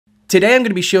Today I'm going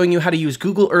to be showing you how to use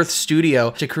Google Earth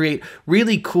Studio to create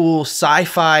really cool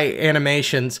sci-fi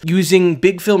animations using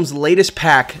BIGFILMS' latest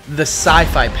pack, the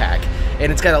Sci-Fi Pack.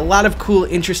 And it's got a lot of cool,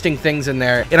 interesting things in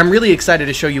there, and I'm really excited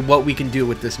to show you what we can do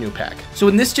with this new pack. So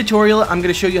in this tutorial, I'm going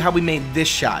to show you how we made this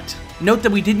shot. Note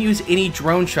that we didn't use any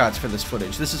drone shots for this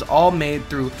footage. This is all made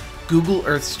through Google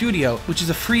Earth Studio, which is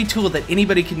a free tool that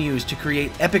anybody can use to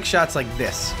create epic shots like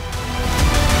this.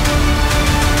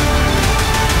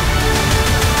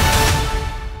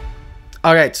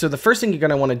 Alright, so the first thing you're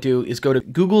going to want to do is go to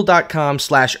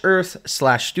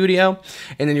google.com/earth/studio,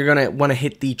 and then you're going to want to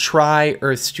hit the Try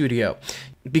Earth Studio.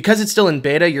 Because it's still in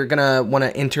beta, you're going to want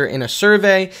to enter in a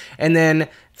survey, and then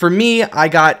for me, I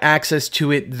got access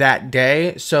to it that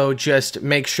day, so just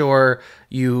make sure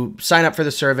you sign up for the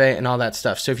survey and all that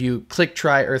stuff. So if you click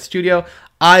Try Earth Studio,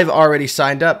 I've already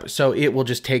signed up, so it will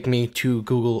just take me to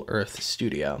Google Earth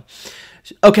Studio.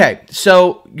 Okay,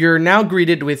 so you're now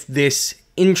greeted with this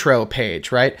intro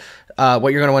page, right?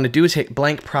 What you're going to want to do is hit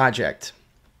blank project.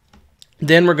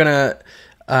 Then we're going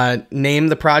to name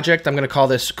the project. I'm going to call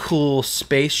this Cool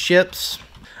Spaceships.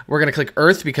 We're going to click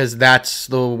Earth because that's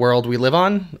the world we live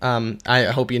on. I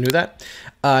hope you knew that.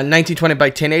 1920 by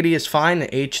 1080 is fine.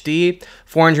 HD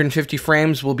 450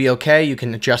 frames will be okay. You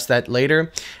can adjust that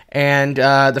later. And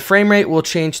the frame rate will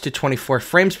change to 24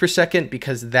 frames per second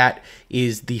because that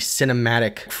is the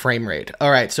cinematic frame rate.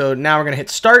 All right, so now we're going to hit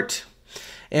start.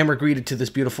 And we're greeted to this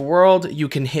beautiful world. You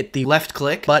can hit the left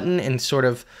click button and sort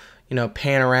of,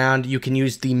 pan around. You can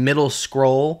use the middle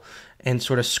scroll and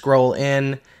sort of scroll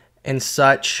in and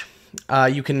such.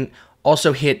 You can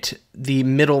also hit the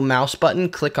middle mouse button,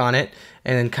 click on it,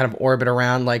 and then kind of orbit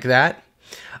around like that.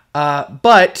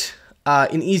 But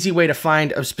an easy way to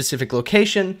find a specific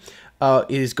location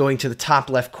is going to the top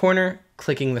left corner,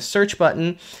 clicking the search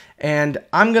button, and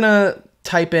I'm gonna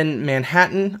type in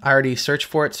Manhattan. I already searched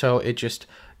for it, so it just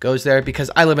goes there. Because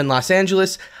I live in Los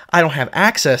Angeles, I don't have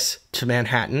access to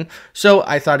Manhattan, so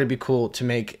I thought it'd be cool to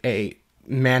make a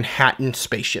Manhattan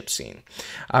spaceship scene.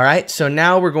 All right, so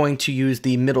now we're going to use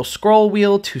the middle scroll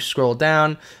wheel to scroll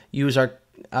down, use our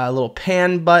little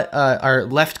pan our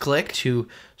left click to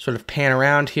sort of pan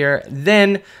around here.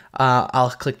 Then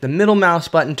I'll click the middle mouse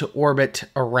button to orbit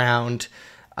around,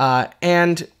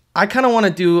 and I kind of want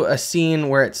to do a scene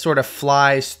where it sort of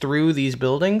flies through these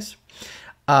buildings.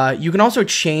 You can also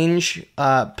change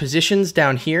positions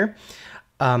down here,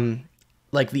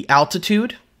 like the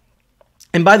altitude.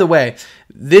 And by the way,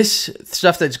 this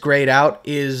stuff that's grayed out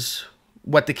is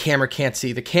what the camera can't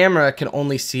see. The camera can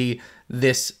only see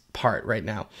this part right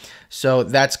now. So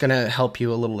that's going to help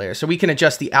you a little later. So we can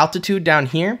adjust the altitude down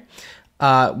here.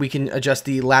 We can adjust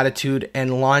the latitude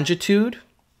and longitude,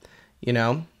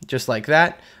 just like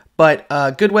that. But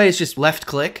a good way is just left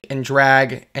click and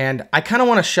drag, and I kind of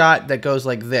want a shot that goes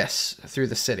like this through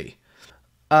the city.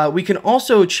 We can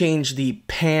also change the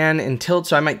pan and tilt,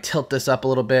 so I might tilt this up a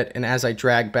little bit, and as I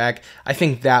drag back, I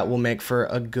think that will make for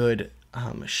a good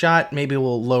shot. Maybe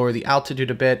we'll lower the altitude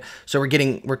a bit, so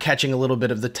we're catching a little bit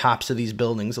of the tops of these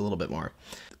buildings a little bit more.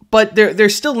 But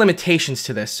there's still limitations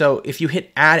to this, so if you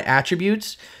hit Add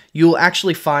Attributes, you'll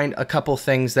actually find a couple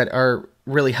things that are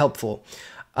really helpful.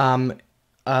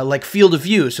 Like field of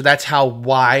view, so that's how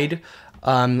wide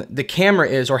the camera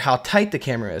is or how tight the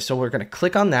camera is. So we're going to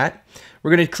click on that.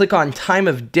 We're going to click on time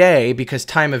of day, because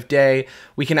time of day,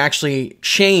 we can actually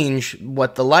change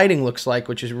what the lighting looks like,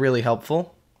 which is really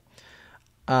helpful.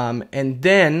 And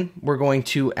then we're going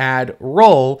to add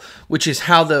roll, which is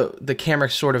how the camera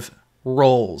sort of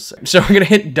rolls. So we're going to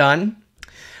hit done.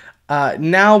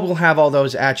 Now we'll have all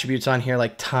those attributes on here,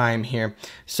 like time here.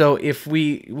 So if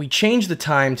we change the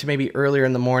time to maybe earlier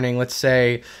in the morning, let's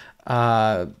say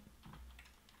 13,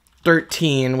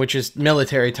 which is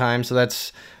military time, so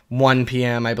that's 1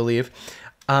 p.m. I believe.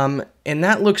 And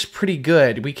that looks pretty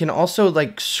good. We can also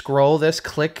like scroll this,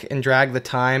 click and drag the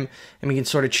time, and we can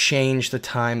sort of change the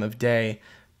time of day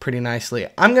pretty nicely.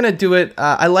 I'm gonna do it.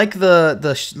 I like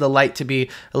the light to be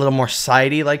a little more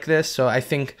sidey like this, so I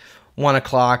think 1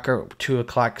 o'clock or 2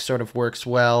 o'clock sort of works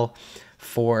well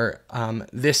for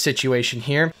this situation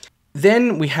here.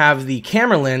 Then we have the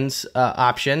camera lens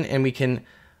option, and we can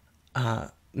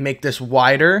make this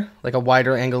wider, like a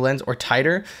wider angle lens, or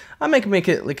tighter. I might make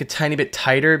it like a tiny bit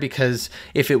tighter, because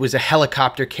if it was a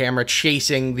helicopter camera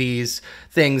chasing these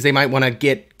things, they might want to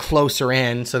get closer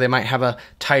in, so they might have a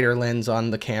tighter lens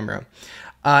on the camera.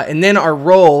 And then our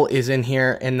roll is in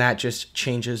here, and that just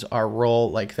changes our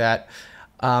roll like that.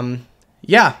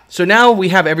 Yeah, so now we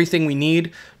have everything we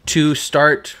need to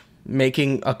start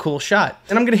making a cool shot.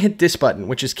 And I'm going to hit this button,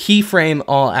 which is keyframe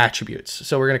all attributes.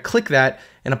 So we're going to click that,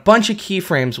 and a bunch of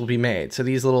keyframes will be made. So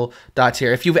these little dots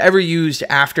here, if you've ever used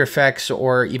After Effects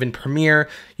or even Premiere,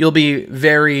 you'll be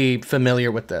very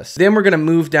familiar with this. Then we're gonna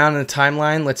move down in the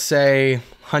timeline, let's say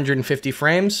 150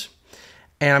 frames,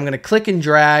 and I'm gonna click and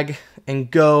drag and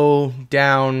go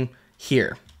down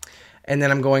here. And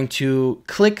then I'm going to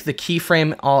click the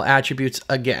keyframe all attributes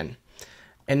again.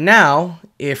 And now,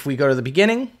 if we go to the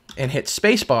beginning and hit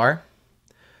spacebar,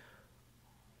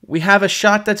 we have a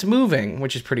shot that's moving,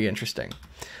 which is pretty interesting.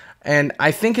 And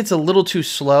I think it's a little too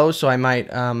slow, so I might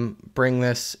bring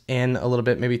this in a little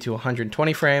bit, maybe to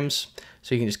 120 frames.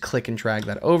 So you can just click and drag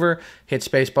that over, hit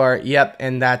spacebar, yep,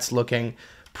 and that's looking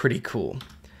pretty cool.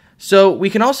 So we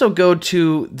can also go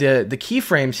to the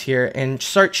keyframes here and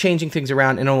start changing things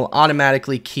around, and it will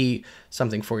automatically key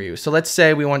something for you. So let's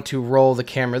say we want to roll the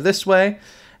camera this way,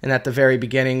 and at the very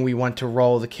beginning we want to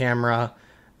roll the camera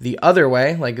the other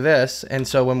way, like this. And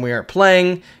so when we are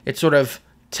playing, it sort of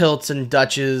tilts and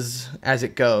dutches as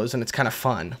it goes, and it's kind of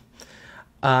fun.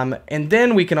 And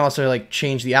then we can also like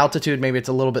change the altitude. Maybe it's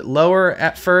a little bit lower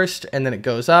at first, and then it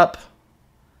goes up,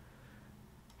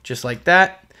 just like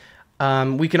that.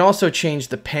 We can also change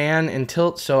the pan and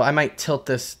tilt, so I might tilt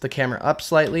the camera up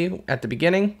slightly at the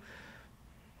beginning.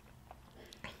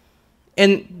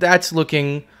 And that's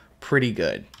looking pretty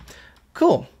good.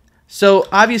 Cool. So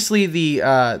obviously the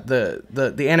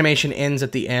animation ends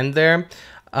at the end there,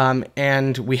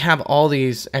 and we have all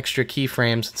these extra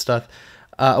keyframes and stuff.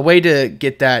 A way to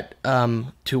get that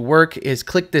to work is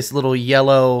click this little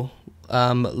yellow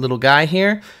little guy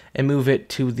here and move it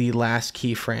to the last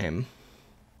keyframe.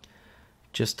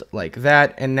 Just like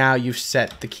that, and now you've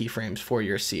set the keyframes for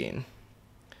your scene.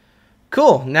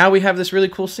 Cool, now we have this really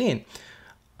cool scene.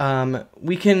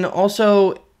 We can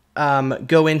also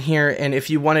go in here, and if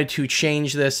you wanted to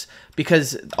change this,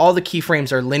 because all the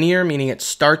keyframes are linear, meaning it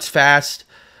starts fast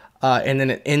and then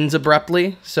it ends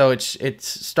abruptly. So it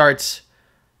starts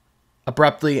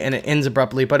abruptly and it ends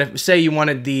abruptly. But if, say, you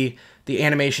wanted the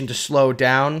animation to slow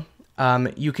down,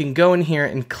 you can go in here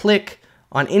and click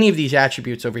on any of these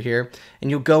attributes over here,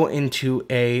 and you'll go into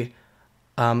a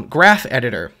graph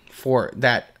editor for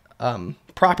that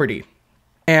property.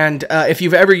 And if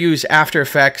you've ever used After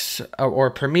Effects or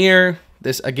Premiere,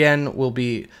 this again will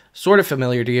be sort of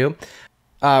familiar to you.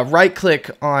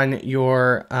 Right-click on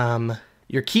your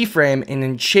keyframe and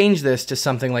then change this to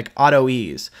something like Auto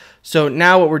Ease. So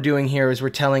now what we're doing here is we're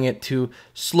telling it to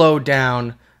slow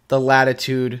down the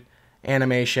latitude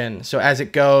animation. So as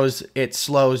it goes, it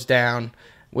slows down,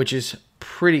 which is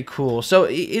pretty cool. So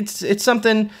it's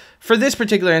something, for this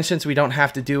particular instance, we don't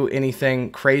have to do anything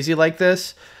crazy like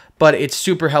this, but it's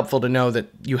super helpful to know that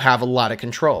you have a lot of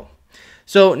control.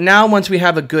 So now once we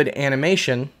have a good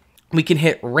animation, we can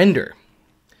hit render.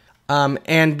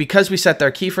 And because we set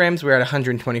their keyframes, we're at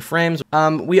 120 frames.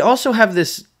 We also have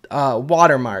this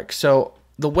watermark. So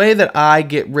the way that I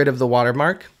get rid of the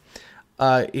watermark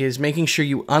is making sure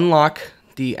you unlock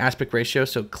the aspect ratio.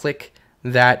 So click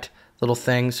that little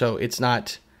thing so it's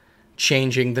not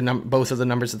changing both of the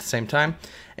numbers at the same time.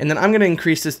 And then I'm going to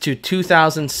increase this to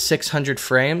 2,600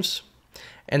 frames.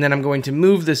 And then I'm going to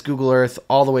move this Google Earth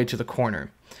all the way to the corner.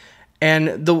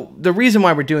 And the reason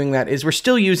why we're doing that is we're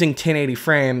still using 1080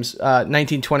 frames,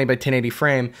 1920 by 1080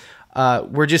 frame.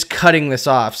 We're just cutting this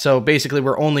off. So basically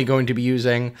we're only going to be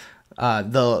using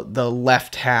the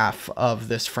left half of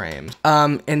this frame.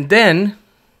 And then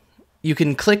you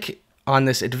can click on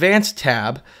this advanced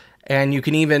tab, and you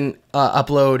can even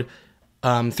upload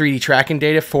 3D tracking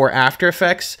data for After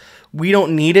Effects. We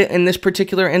don't need it in this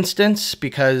particular instance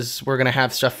because we're going to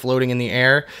have stuff floating in the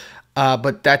air,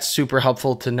 but that's super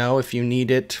helpful to know if you need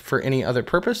it for any other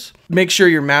purpose. Make sure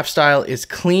your map style is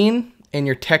clean and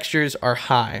your textures are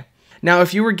high. Now,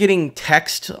 if you were getting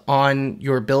text on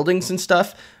your buildings and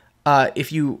stuff,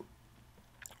 if you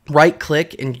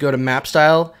right-click and go to map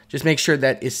style, just make sure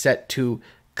that is set to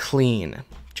clean,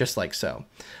 just like so.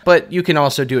 But you can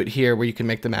also do it here where you can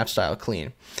make the map style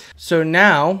clean. So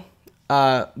now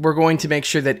we're going to make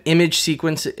sure that image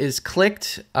sequence is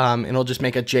clicked, and it'll just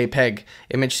make a JPEG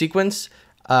image sequence.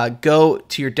 Go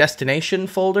to your destination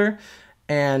folder,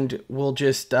 and we'll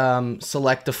just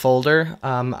select the folder.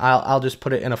 I'll just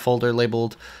put it in a folder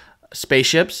labeled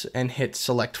spaceships and hit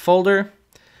select folder.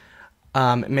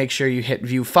 Make sure you hit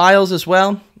view files as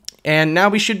well. And now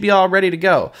we should be all ready to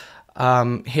go.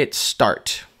 Hit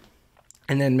start,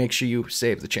 and then make sure you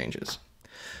save the changes.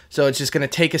 So it's just going to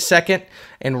take a second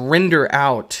and render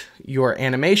out your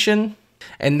animation.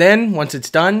 And then once it's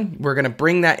done, we're going to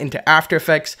bring that into After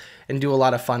Effects and do a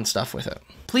lot of fun stuff with it.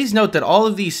 please note that all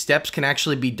of these steps can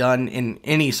actually be done in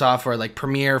any software like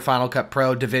Premiere, Final Cut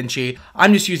Pro, DaVinci.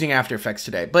 I'm just using After Effects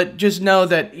today, but just know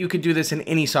that you could do this in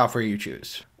any software you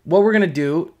choose. What we're gonna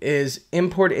do is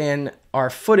import in our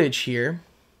footage here.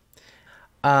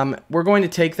 We're going to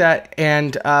take that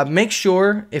and make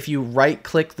sure if you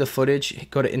right-click the footage,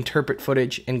 go to Interpret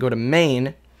Footage and go to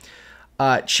Main,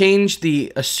 change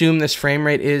the assume this frame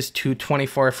rate is to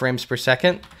 24 frames per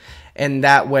second, and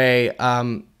that way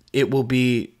it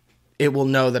will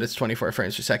know that it's 24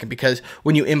 frames per second, because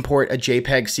when you import a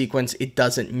JPEG sequence, it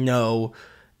doesn't know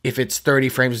if it's 30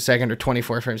 frames per second or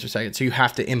 24 frames per second, so you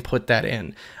have to input that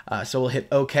in. So we'll hit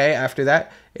OK after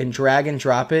that and drag and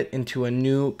drop it into a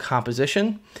new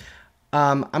composition.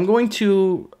 I'm going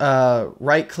to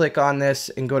right-click on this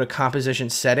and go to Composition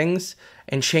Settings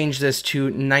and change this to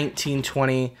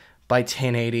 1920 by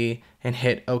 1080 and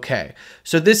hit OK.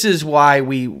 So this is why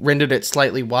we rendered it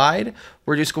slightly wide.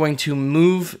 We're just going to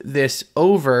move this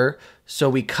over so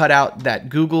we cut out that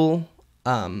Google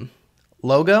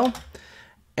logo.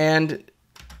 And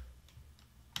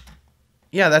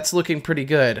yeah, that's looking pretty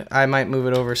good. I might move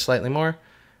it over slightly more.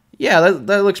 Yeah,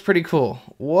 that looks pretty cool.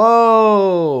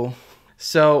 Whoa!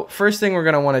 So first thing we're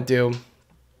going to want to do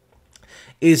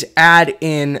is add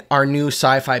in our new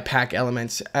sci-fi pack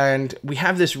elements. And we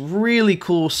have this really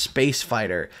cool space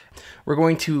fighter. We're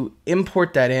going to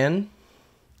import that in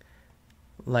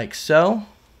like so.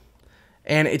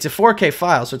 And it's a 4K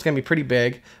file, so it's going to be pretty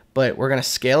big, but we're going to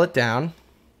scale it down.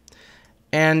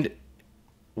 And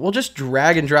we'll just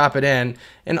drag and drop it in,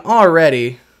 and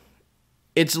already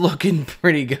it's looking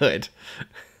pretty good.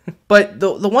 But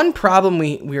the one problem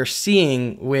we are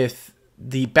seeing with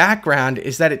the background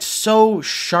is that it's so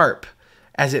sharp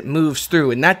as it moves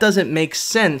through, and that doesn't make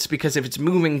sense, because if it's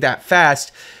moving that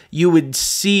fast, you would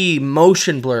see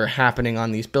motion blur happening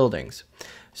on these buildings.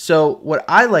 So what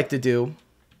I like to do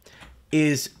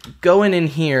is going in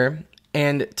here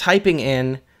and typing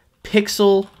in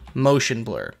pixel motion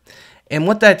blur. And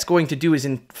what that's going to do is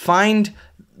find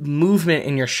movement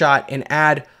in your shot and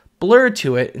add blur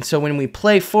to it. And so when we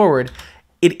play forward,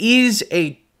 it is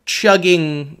a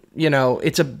chugging,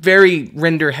 it's a very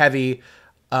render heavy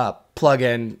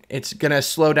plugin. It's going to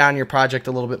slow down your project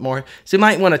a little bit more. So you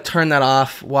might want to turn that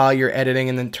off while you're editing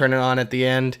and then turn it on at the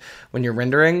end when you're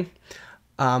rendering.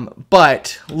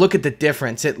 But look at the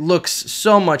difference. It looks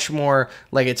so much more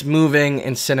like it's moving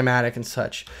and cinematic and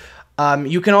such.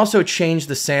 You can also change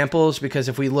the samples, because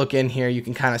if we look in here, you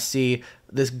can kind of see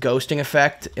this ghosting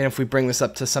effect. And if we bring this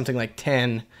up to something like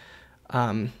 10,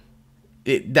 that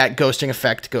ghosting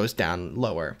effect goes down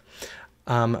lower.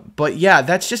 But yeah,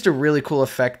 that's just a really cool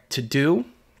effect to do.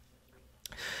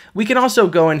 We can also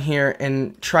go in here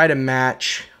and try to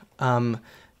match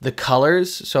the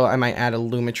colors. So I might add a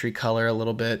Lumetri color a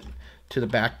little bit to the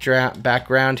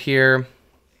background here.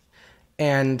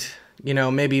 And,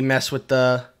 maybe mess with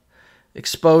the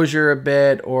exposure a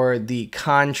bit, or the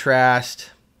contrast.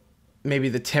 Maybe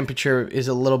the temperature is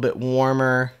a little bit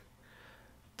warmer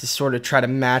to sort of try to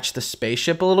match the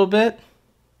spaceship a little bit.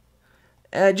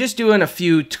 Just doing a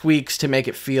few tweaks to make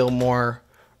it feel more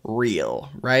real,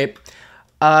 right?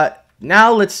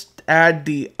 Now let's add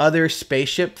the other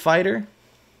spaceship fighter.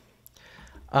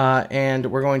 And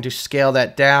we're going to scale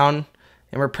that down,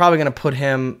 and we're probably going to put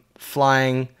him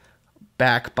flying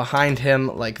back behind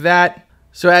him like that.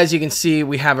 So as you can see,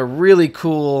 we have a really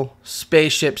cool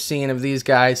spaceship scene of these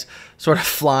guys sort of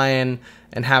flying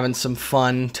and having some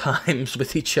fun times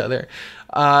with each other.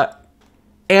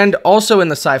 And also in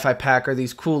the sci-fi pack are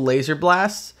these cool laser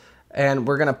blasts, and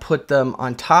we're going to put them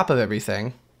on top of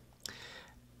everything.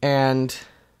 And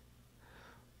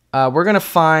we're going to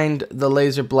find the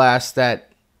laser blast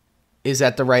that is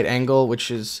at the right angle,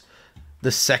 which is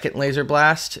the second laser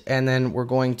blast, and then we're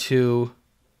going to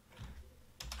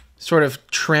sort of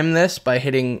trim this by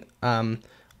hitting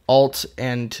Alt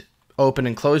and open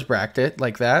and close bracket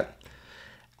like that.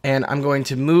 And I'm going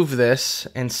to move this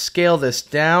and scale this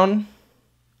down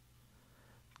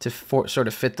to sort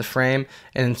of fit the frame,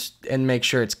 and make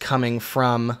sure it's coming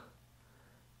from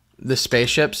the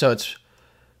spaceship, so it's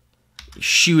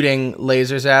shooting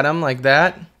lasers at him like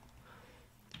that.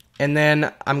 And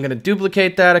then I'm going to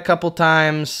duplicate that a couple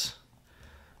times,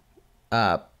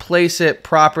 place it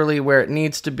properly where it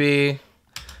needs to be,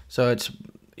 so it's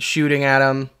shooting at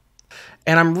him.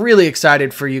 And I'm really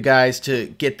excited for you guys to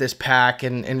get this pack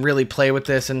and really play with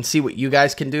this and see what you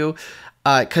guys can do,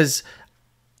 because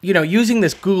using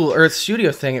this Google Earth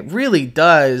Studio thing, it really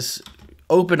does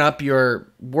open up your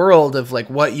world of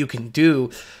like what you can do.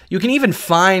 You can even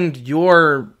find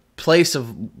your place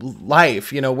of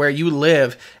life, where you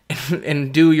live,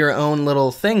 and do your own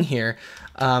little thing here.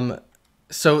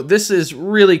 So this is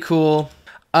really cool.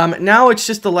 Now it's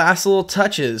just the last little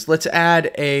touches. Let's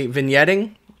add a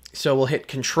vignetting. So we'll hit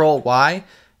Control Y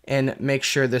and make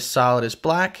sure this solid is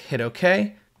black. Hit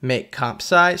OK. Make comp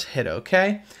size. Hit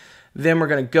OK. Then we're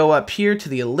going to go up here to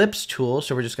the ellipse tool.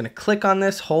 So we're just going to click on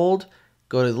this, hold,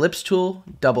 go to the ellipse tool,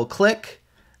 double click.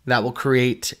 That will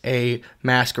create a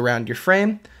mask around your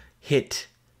frame. Hit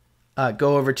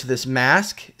go over to this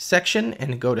mask section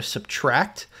and go to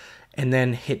subtract, and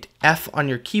then hit F on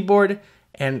your keyboard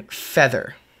and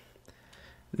feather.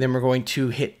 Then we're going to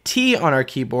hit T on our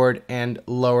keyboard and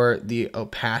lower the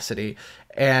opacity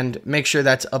and make sure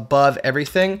that's above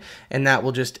everything, and that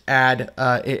will just add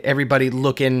everybody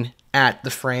looking at the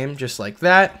frame just like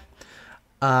that.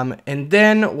 And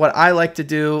then what I like to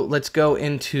do, let's go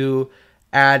into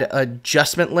add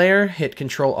adjustment layer, hit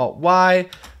Control Alt Y.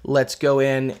 Let's go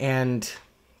in and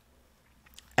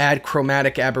add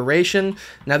chromatic aberration.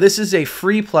 Now this is a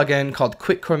free plugin called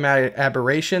Quick Chromatic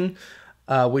Aberration,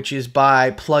 which is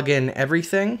by Plugin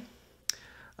Everything,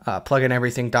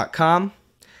 plugineverything.com.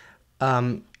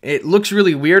 It looks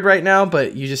really weird right now,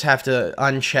 but you just have to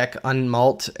uncheck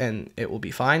unmult and it will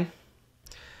be fine.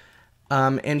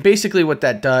 And basically what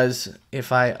that does,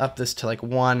 if I up this to like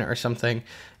 1 or something,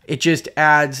 it just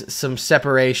adds some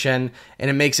separation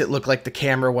and it makes it look like the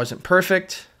camera wasn't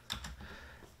perfect.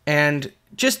 And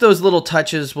just those little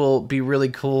touches will be really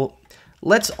cool.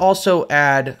 Let's also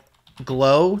add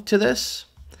glow to this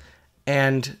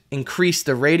and increase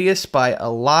the radius by a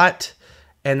lot.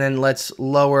 And then let's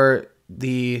lower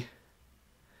the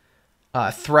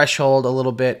threshold a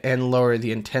little bit and lower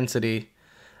the intensity.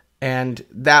 And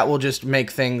that will just make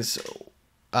things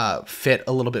fit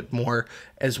a little bit more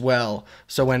as well.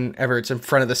 So whenever it's in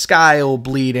front of the sky, it will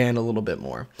bleed in a little bit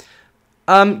more.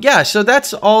 Yeah, so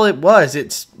that's all it was.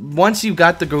 It's once you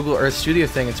got the Google Earth Studio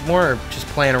thing, it's more just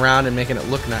playing around and making it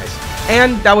look nice.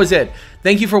 And that was it.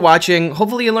 Thank you for watching.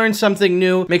 Hopefully you learned something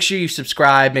new. Make sure you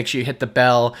subscribe, make sure you hit the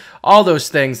bell, all those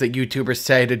things that YouTubers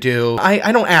say to do.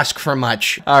 I don't ask for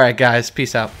much. All right, guys,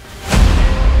 peace out.